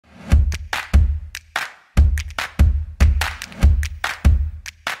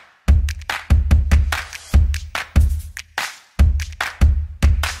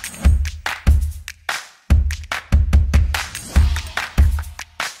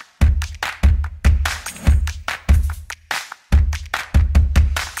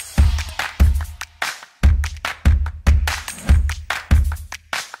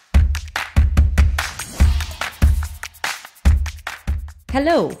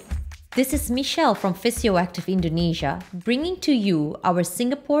Hello, this is Michelle from Physioactive Indonesia, bringing to you our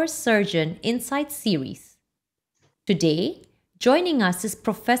Singapore Surgeon Insight series. Today, joining us is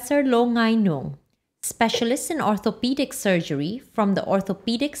Professor Lo Ngai Nung, specialist in orthopedic surgery from the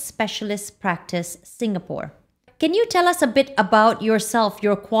Orthopedic Specialist Practice, Singapore. Can you tell us a bit about yourself,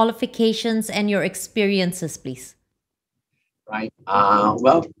 your qualifications, and your experiences, please? Right. I'm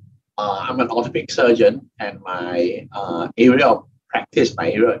an orthopedic surgeon, and my area of practice, my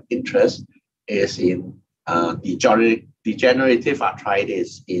area of interest is in degenerative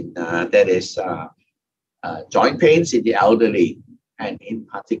arthritis, joint pains in the elderly, and in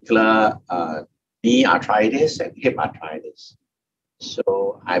particular knee arthritis and hip arthritis.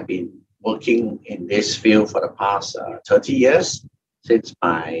 So I've been working in this field for the past 30 years since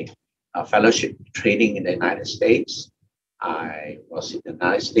my fellowship training in the United States. I was in the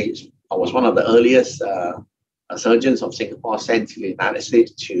United States. I was one of the earliest surgeons of Singapore sent to the United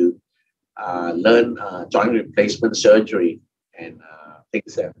States to learn joint replacement surgery, and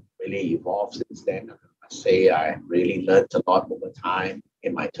things have really evolved since then. I must say I really learned a lot over time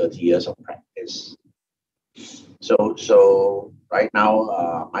in my 30 years of practice. So right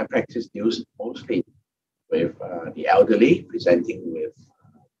now, my practice deals mostly with the elderly presenting with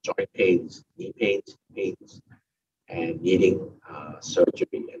joint pains, knee pains, and needing surgery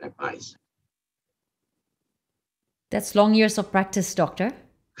and advice. That's long years of practice, doctor.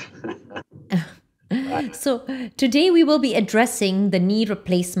 Right. So today we will be addressing the knee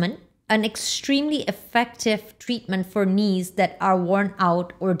replacement, an extremely effective treatment for knees that are worn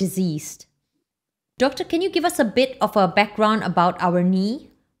out or diseased. Doctor, can you give us a bit of a background about our knee,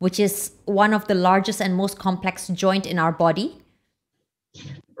 which is one of the largest and most complex joint in our body?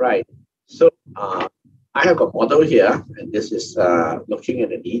 Right. So I have a model here, and this is looking at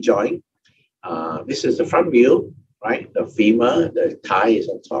the knee joint. This is the front view, right? The femur, the thigh is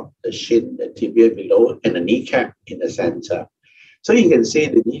on top, the shin, the tibia below, and the kneecap in the center. So you can see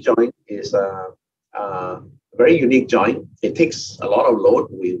the knee joint is a very unique joint. It takes a lot of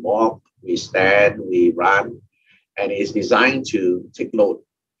load. We walk, we stand, we run, and it's designed to take load.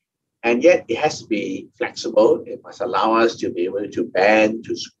 And yet it has to be flexible. It must allow us to be able to bend,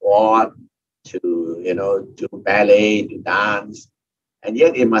 to squat, to do ballet, to dance, and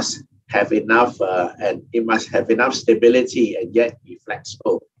yet it must have enough stability, and yet be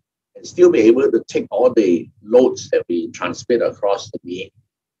flexible and still be able to take all the loads that we transmit across the knee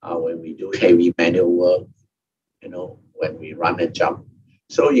when we do heavy manual work, when we run and jump.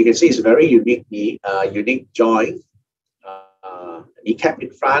 So you can see it's a very unique unique joint. Kneecap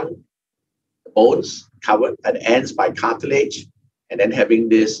in front, the bones covered at the ends by cartilage, and then having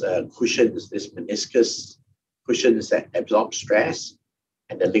this cushions, this meniscus cushions that absorb stress,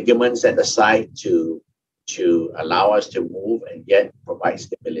 and the ligaments at the side to allow us to move and yet provide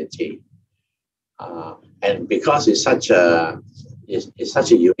stability. And because it's such a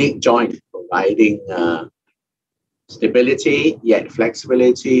unique joint, providing stability yet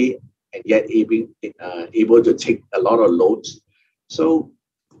flexibility, and yet able to take a lot of loads. So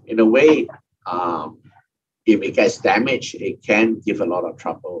in a way, if it gets damaged, it can give a lot of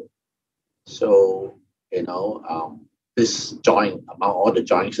trouble. So, this joint, among all the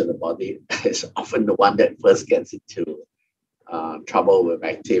joints in the body, is often the one that first gets into trouble with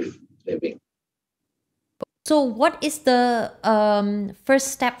active living. So what is the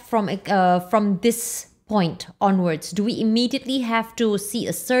first step from this point onwards? Do we immediately have to see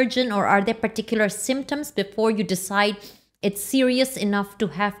a surgeon, or are there particular symptoms before you decide it's serious enough to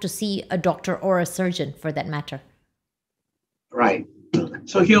have to see a doctor or a surgeon for that matter? Right.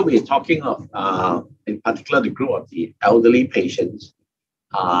 So here we're talking of, in particular, the group of the elderly patients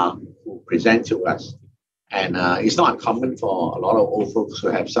who present to us. And it's not uncommon for a lot of old folks who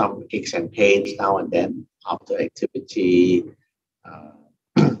have some aches and pains now and then after activity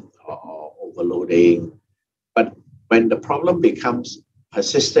or overloading. But when the problem becomes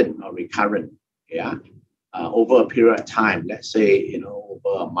persistent or recurrent, over a period of time, let's say,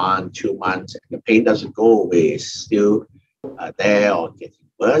 over a month, 2 months, and the pain doesn't go away, it's still there or getting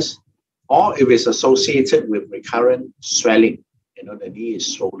worse, or if it's associated with recurrent swelling, the knee is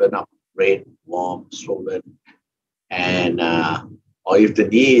swollen up, red, warm, swollen, and or if the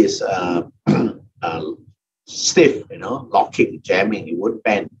knee is stiff, locking, jamming, it won't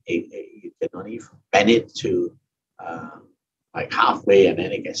bend. You can only bend it to like halfway, and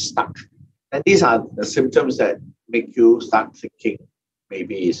then it gets stuck. And these are the symptoms that make you start thinking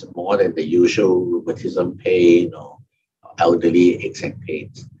maybe it's more than the usual rheumatism pain or elderly aches and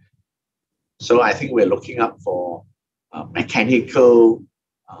pains. So I think we're looking up for mechanical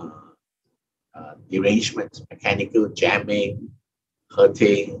derangements, mechanical jamming,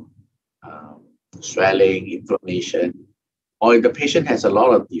 hurting, swelling, inflammation, or if the patient has a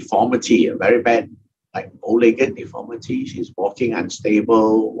lot of deformity, a very bad, like bow-legged deformity, she's walking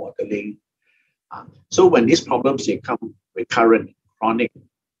unstable, waddling. So when these problems become recurrent, chronic,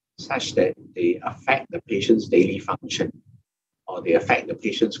 such that they affect the patient's daily function, or they affect the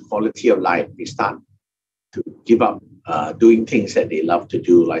patient's quality of life, they start to give up doing things that they love to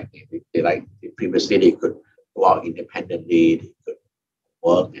do. Like previously they could go out independently, they could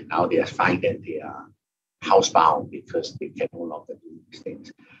work, and now they find that they are housebound because they can no longer do these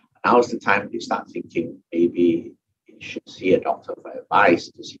things. Now is the time they start thinking maybe they should see a doctor for advice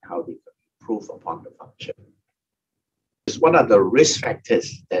to see how they can improve upon the function. What are the risk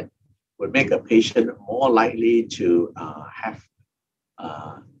factors that would make a patient more likely to have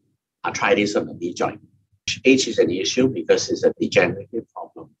arthritis on the knee joint? Age is an issue because it's a degenerative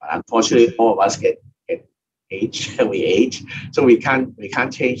problem. But unfortunately, all of us get age, we age, so we can't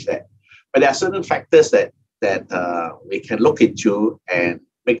change that. But there are certain factors that we can look into and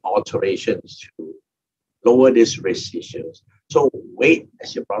make alterations to lower these risk issues. So weight,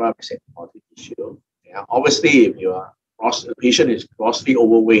 as you brought up, is an important issue. Yeah, obviously, if the patient is grossly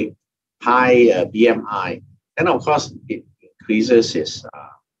overweight, high BMI, then of course it increases his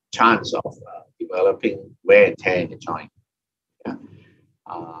chance of developing wear and tear in the joint. Yeah?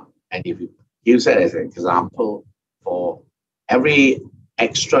 And if you use that as an example, for every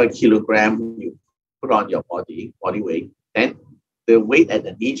extra kilogram you put on your body weight, then the weight at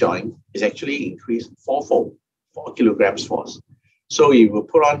the knee joint is actually increased fourfold, 4 kilograms force. So you will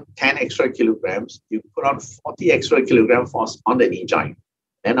put on 10 extra kilograms, you put on 40 extra kilogram force on the knee joint.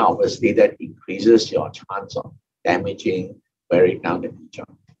 Then obviously that increases your chance of damaging, wearing down the knee joint.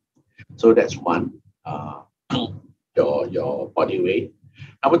 So that's one, your body weight.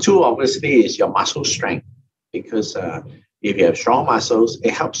 Number two, obviously, is your muscle strength, because if you have strong muscles,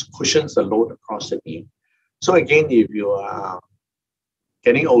 it helps cushions the load across the knee. So again, if you are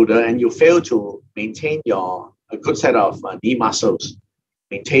getting older and you fail to maintain a good set of knee muscles,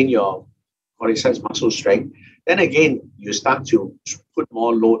 maintain your quadriceps muscle strength, then again, you start to put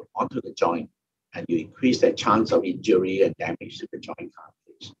more load onto the joint, and you increase the chance of injury and damage to the joint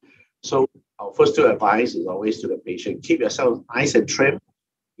cartilage. So our first two advice is always to the patient: keep yourself nice and trim,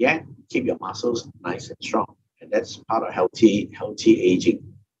 yet keep your muscles nice and strong. And that's part of healthy aging.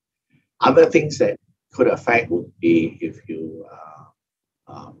 Other things that could affect would be if you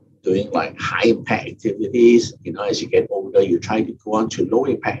are doing like high impact activities. As you get older, you try to go on to low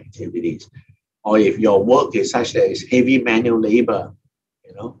impact activities. Or if your work is such that it's heavy manual labor,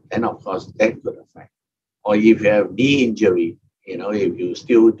 then of course that could affect. Or if you have knee injury, if you're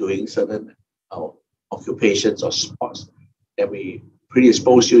still doing certain occupations or sports that will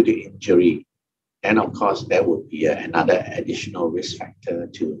predispose you to injury, then of course that would be another additional risk factor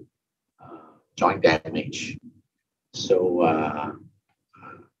to joint damage. So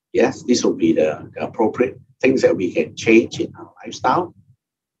yes, this will be the appropriate things that we can change in our lifestyle.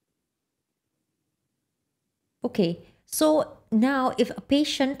 Okay, so now if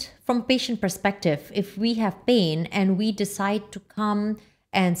from patient perspective, if we have pain and we decide to come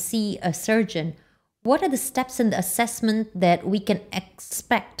and see a surgeon, what are the steps in the assessment that we can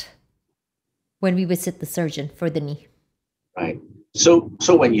expect when we visit the surgeon for the knee? Right. So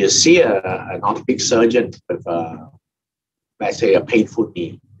when you see an orthopedic surgeon with let's say a painful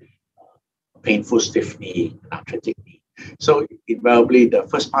knee, a painful stiff knee, an arthritic knee, so invariably the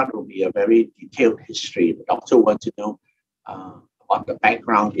first part will be a very detailed history. The doctor wants to know about the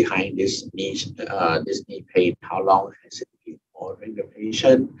background behind this knee pain. How long has it been bothering the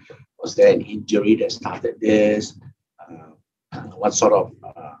patient? Was there an injury that started this? What sort of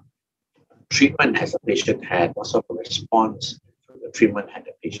treatment has the patient had? What sort of response to the treatment had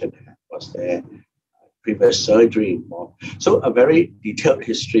the patient had? Was there previous surgery involved? So a very detailed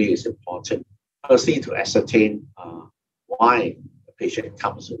history is important. Firstly, to ascertain why the patient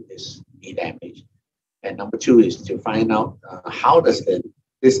comes with this knee damage. And number two is to find out how does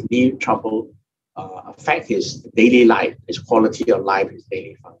this knee trouble affect his daily life, his quality of life, his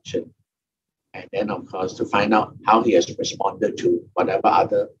daily function. And then, of course, to find out how he has responded to whatever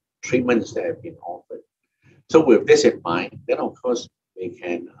other treatments that have been offered. So with this in mind, then, of course, we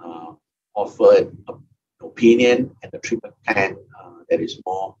can offer an opinion and a treatment plan that is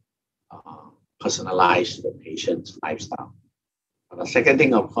more personalized to the patient's lifestyle. And the second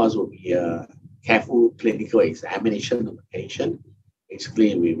thing, of course, will be a careful clinical examination of the patient.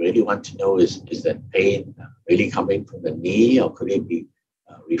 Basically, we really want to know is the pain really coming from the knee, or could it be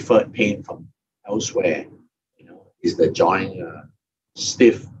referred pain from elsewhere? Is the joint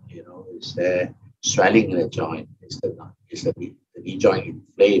stiff? Is there swelling in the joint? Is the the knee joint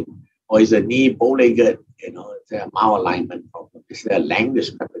inflamed? Or is the knee bow-legged? Is there a malalignment problem? Is there a length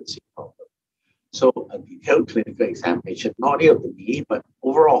discrepancy problem? So a detailed clinical examination, not only of the knee, but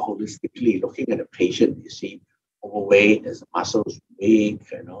overall holistically looking at the patient, you see overweight, there's muscles weak,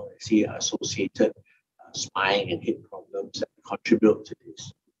 you see associated spine and hip problems that contribute to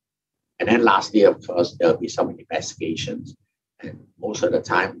this. And then lastly, of course, there'll be some investigations. And most of the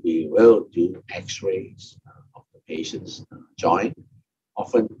time, we will do x-rays of the patient's joint,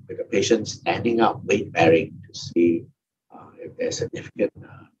 often with the patient standing up, weight bearing, to see if there's significant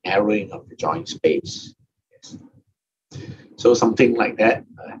narrowing of the joint space. Yes. So something like that,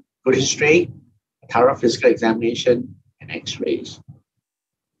 good history, thorough physical examination, and x-rays.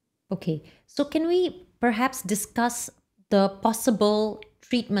 Okay, so can we perhaps discuss the possible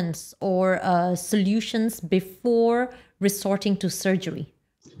treatments or solutions before resorting to surgery?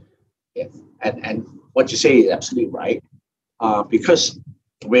 Yes, and what you say is absolutely right. Because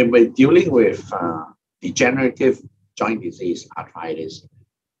when we're dealing with degenerative joint disease, arthritis,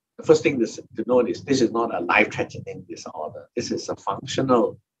 the first thing to note is this is not a life-threatening disorder. This is a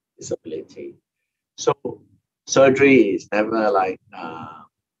functional disability. So surgery is never like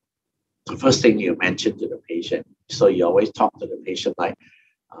the first thing you mention to the patient. So you always talk to the patient like,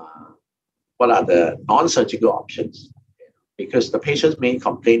 what are the non-surgical options? Because the patient's main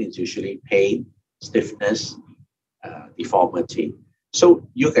complaint is usually pain, stiffness, deformity. So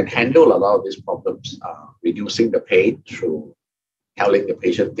you can handle a lot of these problems, reducing the pain through telling the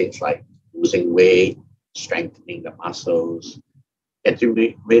patient things like losing weight, strengthening the muscles,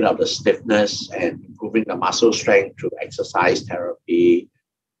 getting rid of the stiffness and improving the muscle strength through exercise therapy,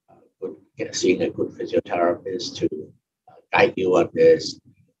 seeing a good physiotherapist to guide you on this.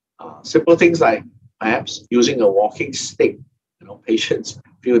 Simple things like perhaps using a walking stick. Patients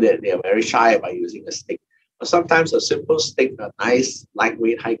feel that they are very shy about using a stick. But sometimes a simple stick, a nice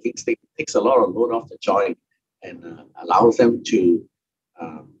lightweight hiking stick, takes a lot of load off the joint and allows them to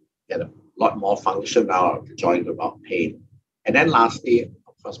get a lot more function out of the joint without pain. And then lastly,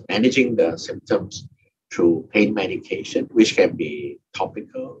 of course, managing the symptoms through pain medication, which can be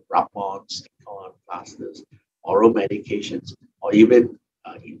topical, rub-on, stick-on, plasters, oral medications, or even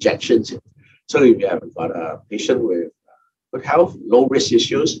injections. So if you have got a patient with good health, low risk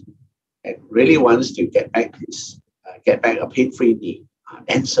issues, and really wants to get back a pain-free knee,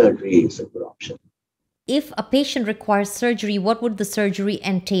 then surgery is a good option. If a patient requires surgery, what would the surgery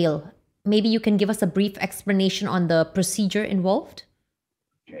entail? Maybe you can give us a brief explanation on the procedure involved.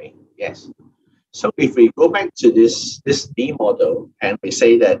 Okay, yes. So if we go back to this knee model and we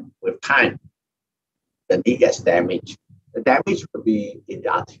say that with time, the knee gets damaged, the damage will be in the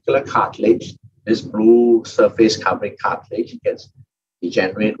articular cartilage. This blue surface covering cartilage gets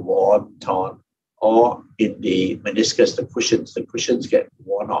degenerate, worn, torn, or in the meniscus, the cushions get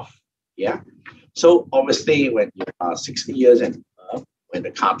worn off. Yeah. So obviously, when you are 60 years and above, when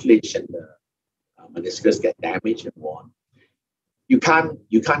the cartilage and the meniscus get damaged and worn, you can't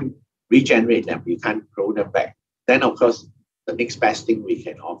regenerate them. You can't grow them back. Then, of course, the next best thing we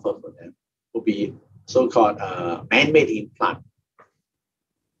can offer for them will be so-called man-made implant.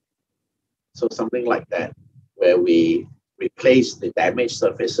 So something like that, where we replace the damaged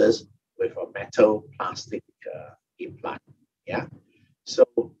surfaces with a metal plastic implant. Yeah. So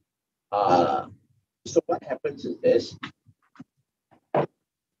what happens is this.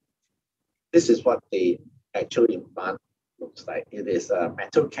 This is what the actual implant looks like. It is a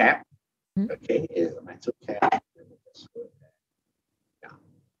metal cap. Okay, it is a metal cap.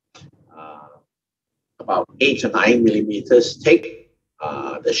 Yeah. About 8 to 9 millimeters thick.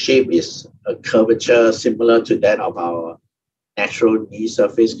 The shape is a curvature similar to that of our natural knee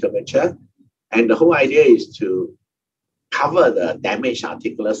surface curvature. And the whole idea is to cover the damaged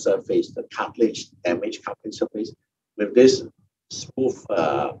articular surface, the cartilage damaged cartilage surface, with this smooth,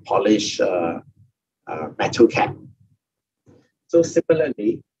 polished metal cap. So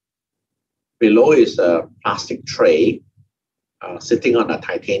similarly, below is a plastic tray sitting on a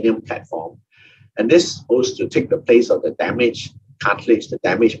titanium platform. And this is supposed to take the place of the damaged cartilage, the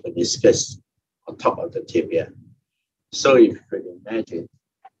damaged meniscus on top of the tibia. So if you could imagine,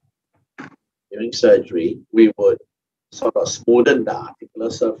 during surgery, we would sort of smoothen the articular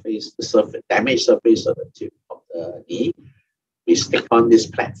surface, the damaged surface of the tip of the knee. We stick on this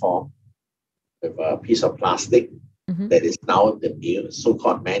platform with a piece of plastic that is now the new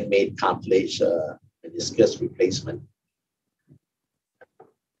so-called man-made cartilage meniscus replacement.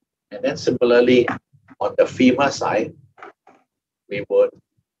 And then similarly, on the femur side, we would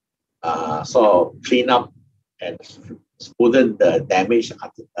sort of clean up and smoothen the damaged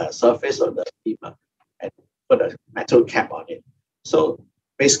surface of the femur and put a metal cap on it. So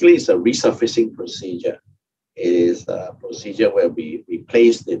basically, it's a resurfacing procedure. It is a procedure where we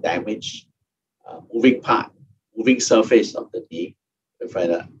replace the damaged moving surface of the knee with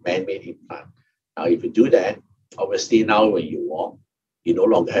a man-made implant. Now, if you do that, obviously now when you walk, you no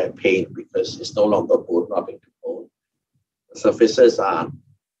longer have pain because it's no longer bone rubbing to bone. The surfaces are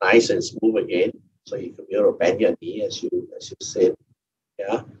nice and smooth again, so you can be able to bend your knee as you sit,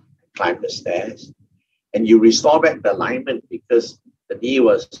 yeah, climb the stairs, and you restore back the alignment because the knee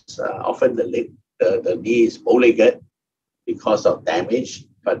was often the knee is bow-legged because of damage,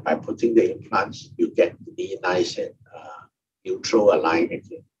 but by putting the implants, you get the knee nice and neutral aligned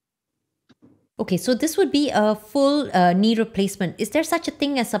again. Okay, so this would be a full knee replacement. Is there such a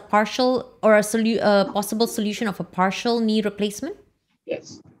thing as a partial or a possible solution of a partial knee replacement?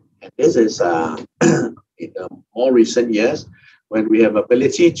 Yes, and this is in the more recent years when we have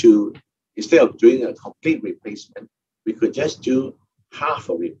ability to, instead of doing a complete replacement, we could just do half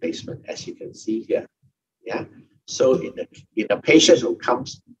a replacement, as you can see here. Yeah. So in a patient who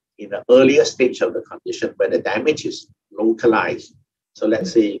comes in the earlier stage of the condition where the damage is localized. So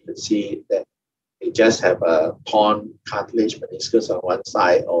let's say you can see that they just have a torn cartilage meniscus on one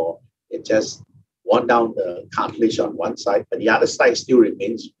side, or it just worn down the cartilage on one side, but the other side still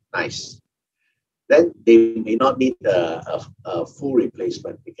remains nice. Then they may not need a full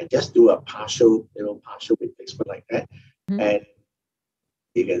replacement. We can just do a partial replacement like that. And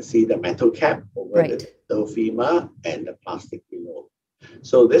you can see the metal cap over the femur and the plastic below.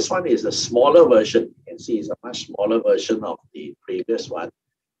 So this one is a smaller version. You can see it's a much smaller version of the previous one.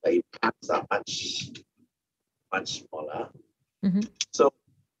 The implants are much smaller. So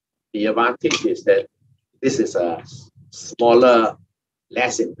the advantage is that this is a smaller,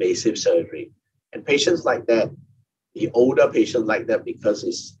 less invasive surgery. And patients like that, the older patients like that, because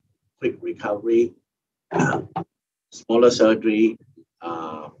it's quick recovery, smaller surgery,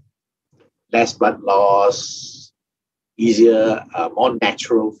 less blood loss, easier, more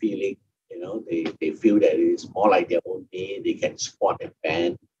natural feeling. You know, they feel that it is more like their own knee. They can squat and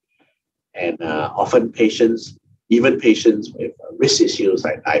bend. And often patients, even patients with risk issues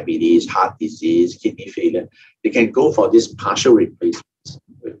like diabetes, heart disease, kidney failure, they can go for this partial replacements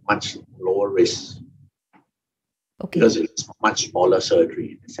with much lower risk. Okay. Because it's much smaller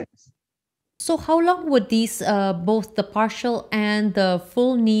surgery in a sense. So how long would these, both the partial and the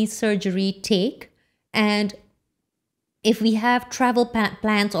full knee surgery take? And if we have travel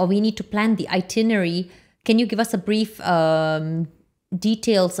plans or we need to plan the itinerary, can you give us a brief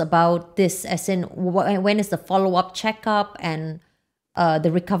details about this, as in when is the follow-up checkup and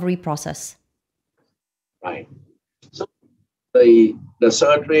the recovery process? Right. So the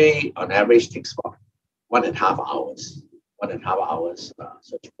surgery on average takes about 1.5 hours,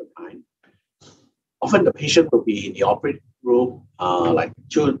 surgical time. Often the patient will be in the operating room like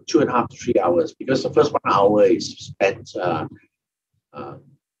 2.5 to 3 hours, because the first 1 hour is spent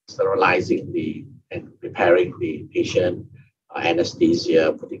sterilizing and preparing the patient,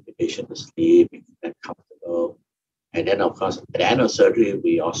 anesthesia, putting the patient to sleep, making them comfortable. And then, of course, at the end of surgery,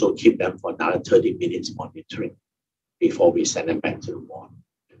 we also keep them for another 30 minutes monitoring before we send them back to the ward.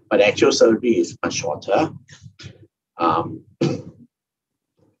 But actual surgery is much shorter.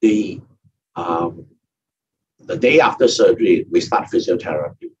 The day after surgery, we start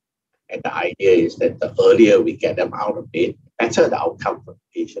physiotherapy. And the idea is that the earlier we get them out of bed, the better the outcome for the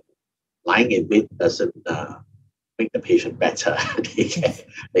patient. Lying in bed doesn't make the patient better.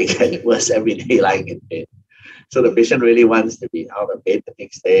 they get worse every day lying in bed. So the patient really wants to be out of bed the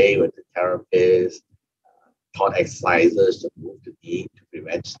next day with the therapist, taught exercises to move the knee to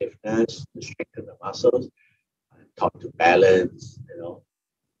prevent stiffness, to strengthen the muscles, taught to balance,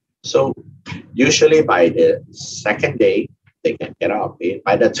 So usually by the second day, they can get out of bed.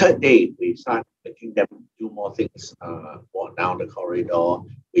 By the third day, we start making them do more things, walk down the corridor.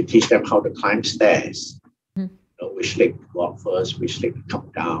 We teach them how to climb stairs, which leg to go up first, which leg to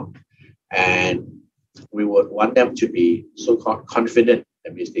come down. And we would want them to be so-called confident.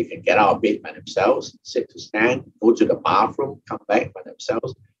 That means they can get out of bed by themselves, sit to stand, go to the bathroom, come back by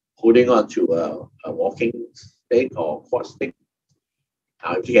themselves, holding on to a walking stick or quad stick.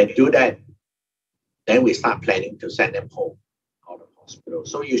 Now, if you can do that, then we start planning to send them home out of hospital.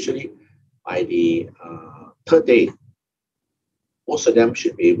 So usually by the third day, most of them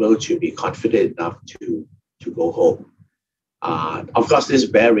should be able to be confident enough to go home. Of course, this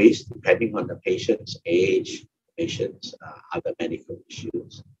varies depending on the patient's age, patient's other medical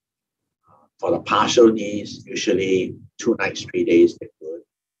issues. For the partial knees, usually 2 nights, 3 days, they're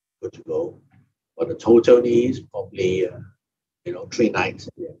good to go. For the total knees, probably 3 nights,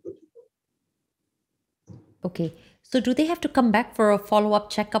 they're good to go. Okay. So do they have to come back for a follow-up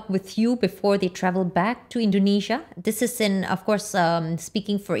checkup with you before they travel back to Indonesia? This is in, of course,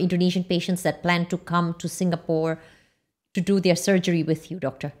 speaking for Indonesian patients that plan to come to Singapore to do their surgery with you,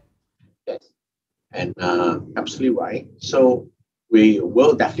 doctor. Yes, and absolutely right. So we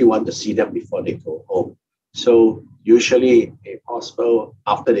will definitely want to see them before they go home. So usually, if possible,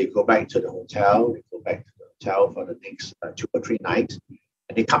 after they go back to the hotel, they go back to the hotel for the next 2 or 3 nights,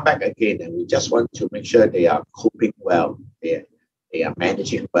 and they come back again. And we just want to make sure they are coping well, they are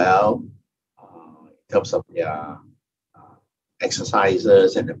managing well in terms of their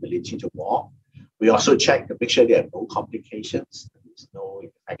exercises and ability to walk. We also check to make sure there are no complications. There's no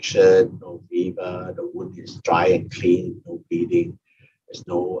infection, no fever, the wound is dry and clean, no bleeding, there's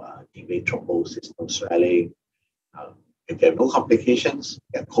no deep vein thrombosis, no swelling. If there are no complications,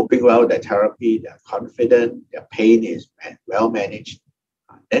 they're coping well with their therapy, they're confident, their pain is well managed,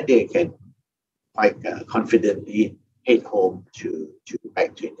 then they can quite confidently head home to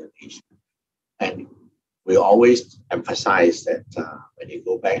back to Indonesia. And we always emphasize that when they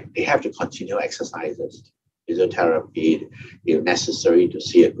go back, they have to continue exercises, physiotherapy, if necessary, to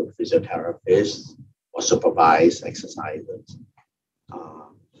see a good physiotherapist or supervise exercises.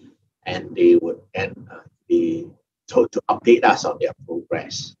 And they would then be told to update us on their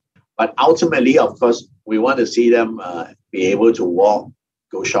progress. But ultimately, of course, we want to see them be able to walk,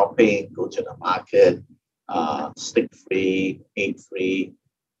 go shopping, go to the market, stick-free, aid-free.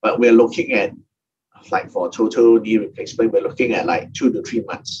 But we're looking at, like for total knee replacement, we're looking at like 2 to 3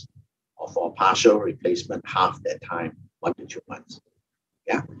 months, or for partial replacement, half that time, 1 to 2 months.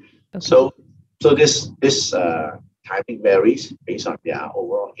 Yeah. Okay. So this timing varies based on their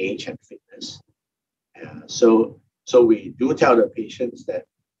overall age and fitness. So we do tell the patients that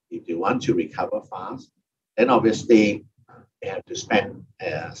if they want to recover fast, then obviously they have to spend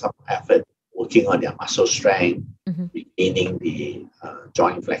some effort working on their muscle strength, regaining the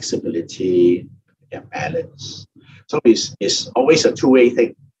joint flexibility, their balance. So it's always a two-way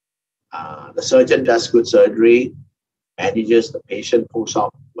thing. The surgeon does good surgery, manages the patient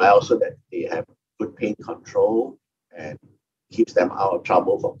post-op well so that they have good pain control and keeps them out of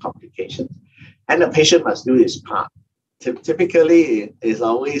trouble for complications. And the patient must do his part. Typically, it's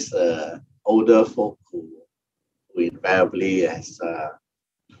always older folk who invariably has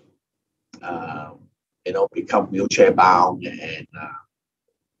become wheelchair bound and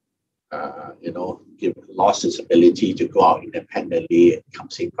lost his ability to go out independently and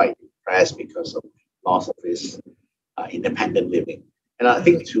comes in quite depressed because of loss of his independent living. And I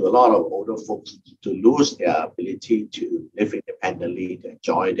think to a lot of older folks, to lose their ability to live independently, to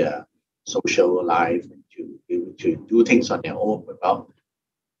enjoy their social life, and to be able to do things on their own without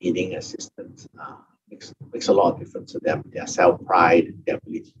needing assistance, makes a lot of difference to them, their self-pride, their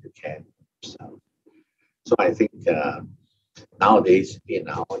ability to care for themselves. So I think nowadays, in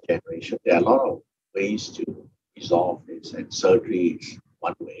our generation, there are a lot of ways to resolve this, and surgery is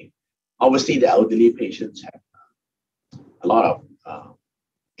one way. Obviously, the elderly patients have a lot of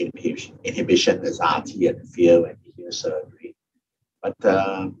inhibition, anxiety, and fear when they hear surgery. But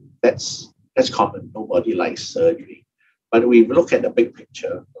that's common. Nobody likes surgery. But we look at the big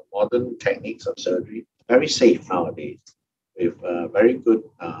picture. The modern techniques of surgery, very safe nowadays, with very good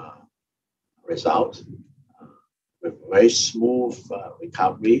results, with very smooth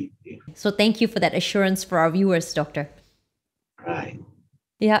recovery. So thank you for that assurance for our viewers, doctor. Right.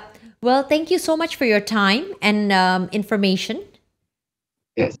 Yeah. Well, thank you so much for your time and information.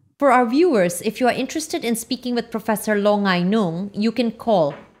 Yes. For our viewers, if you are interested in speaking with Professor Lo Ngai Nung, you can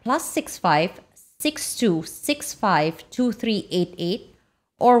call +65 6265 2388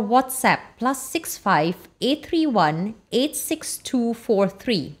 or WhatsApp +65 831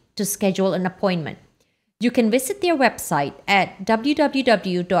 86243 to schedule an appointment. You can visit their website at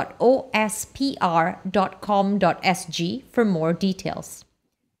www.ospr.com.sg for more details.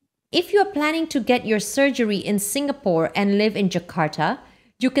 If you are planning to get your surgery in Singapore and live in Jakarta,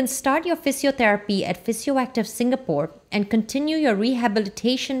 you can start your physiotherapy at Physioactive Singapore and continue your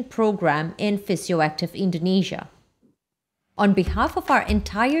rehabilitation program in Physioactive Indonesia. On behalf of our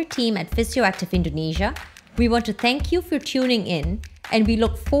entire team at Physioactive Indonesia, we want to thank you for tuning in, and we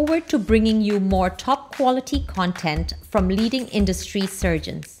look forward to bringing you more top quality content from leading industry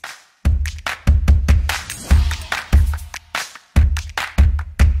surgeons.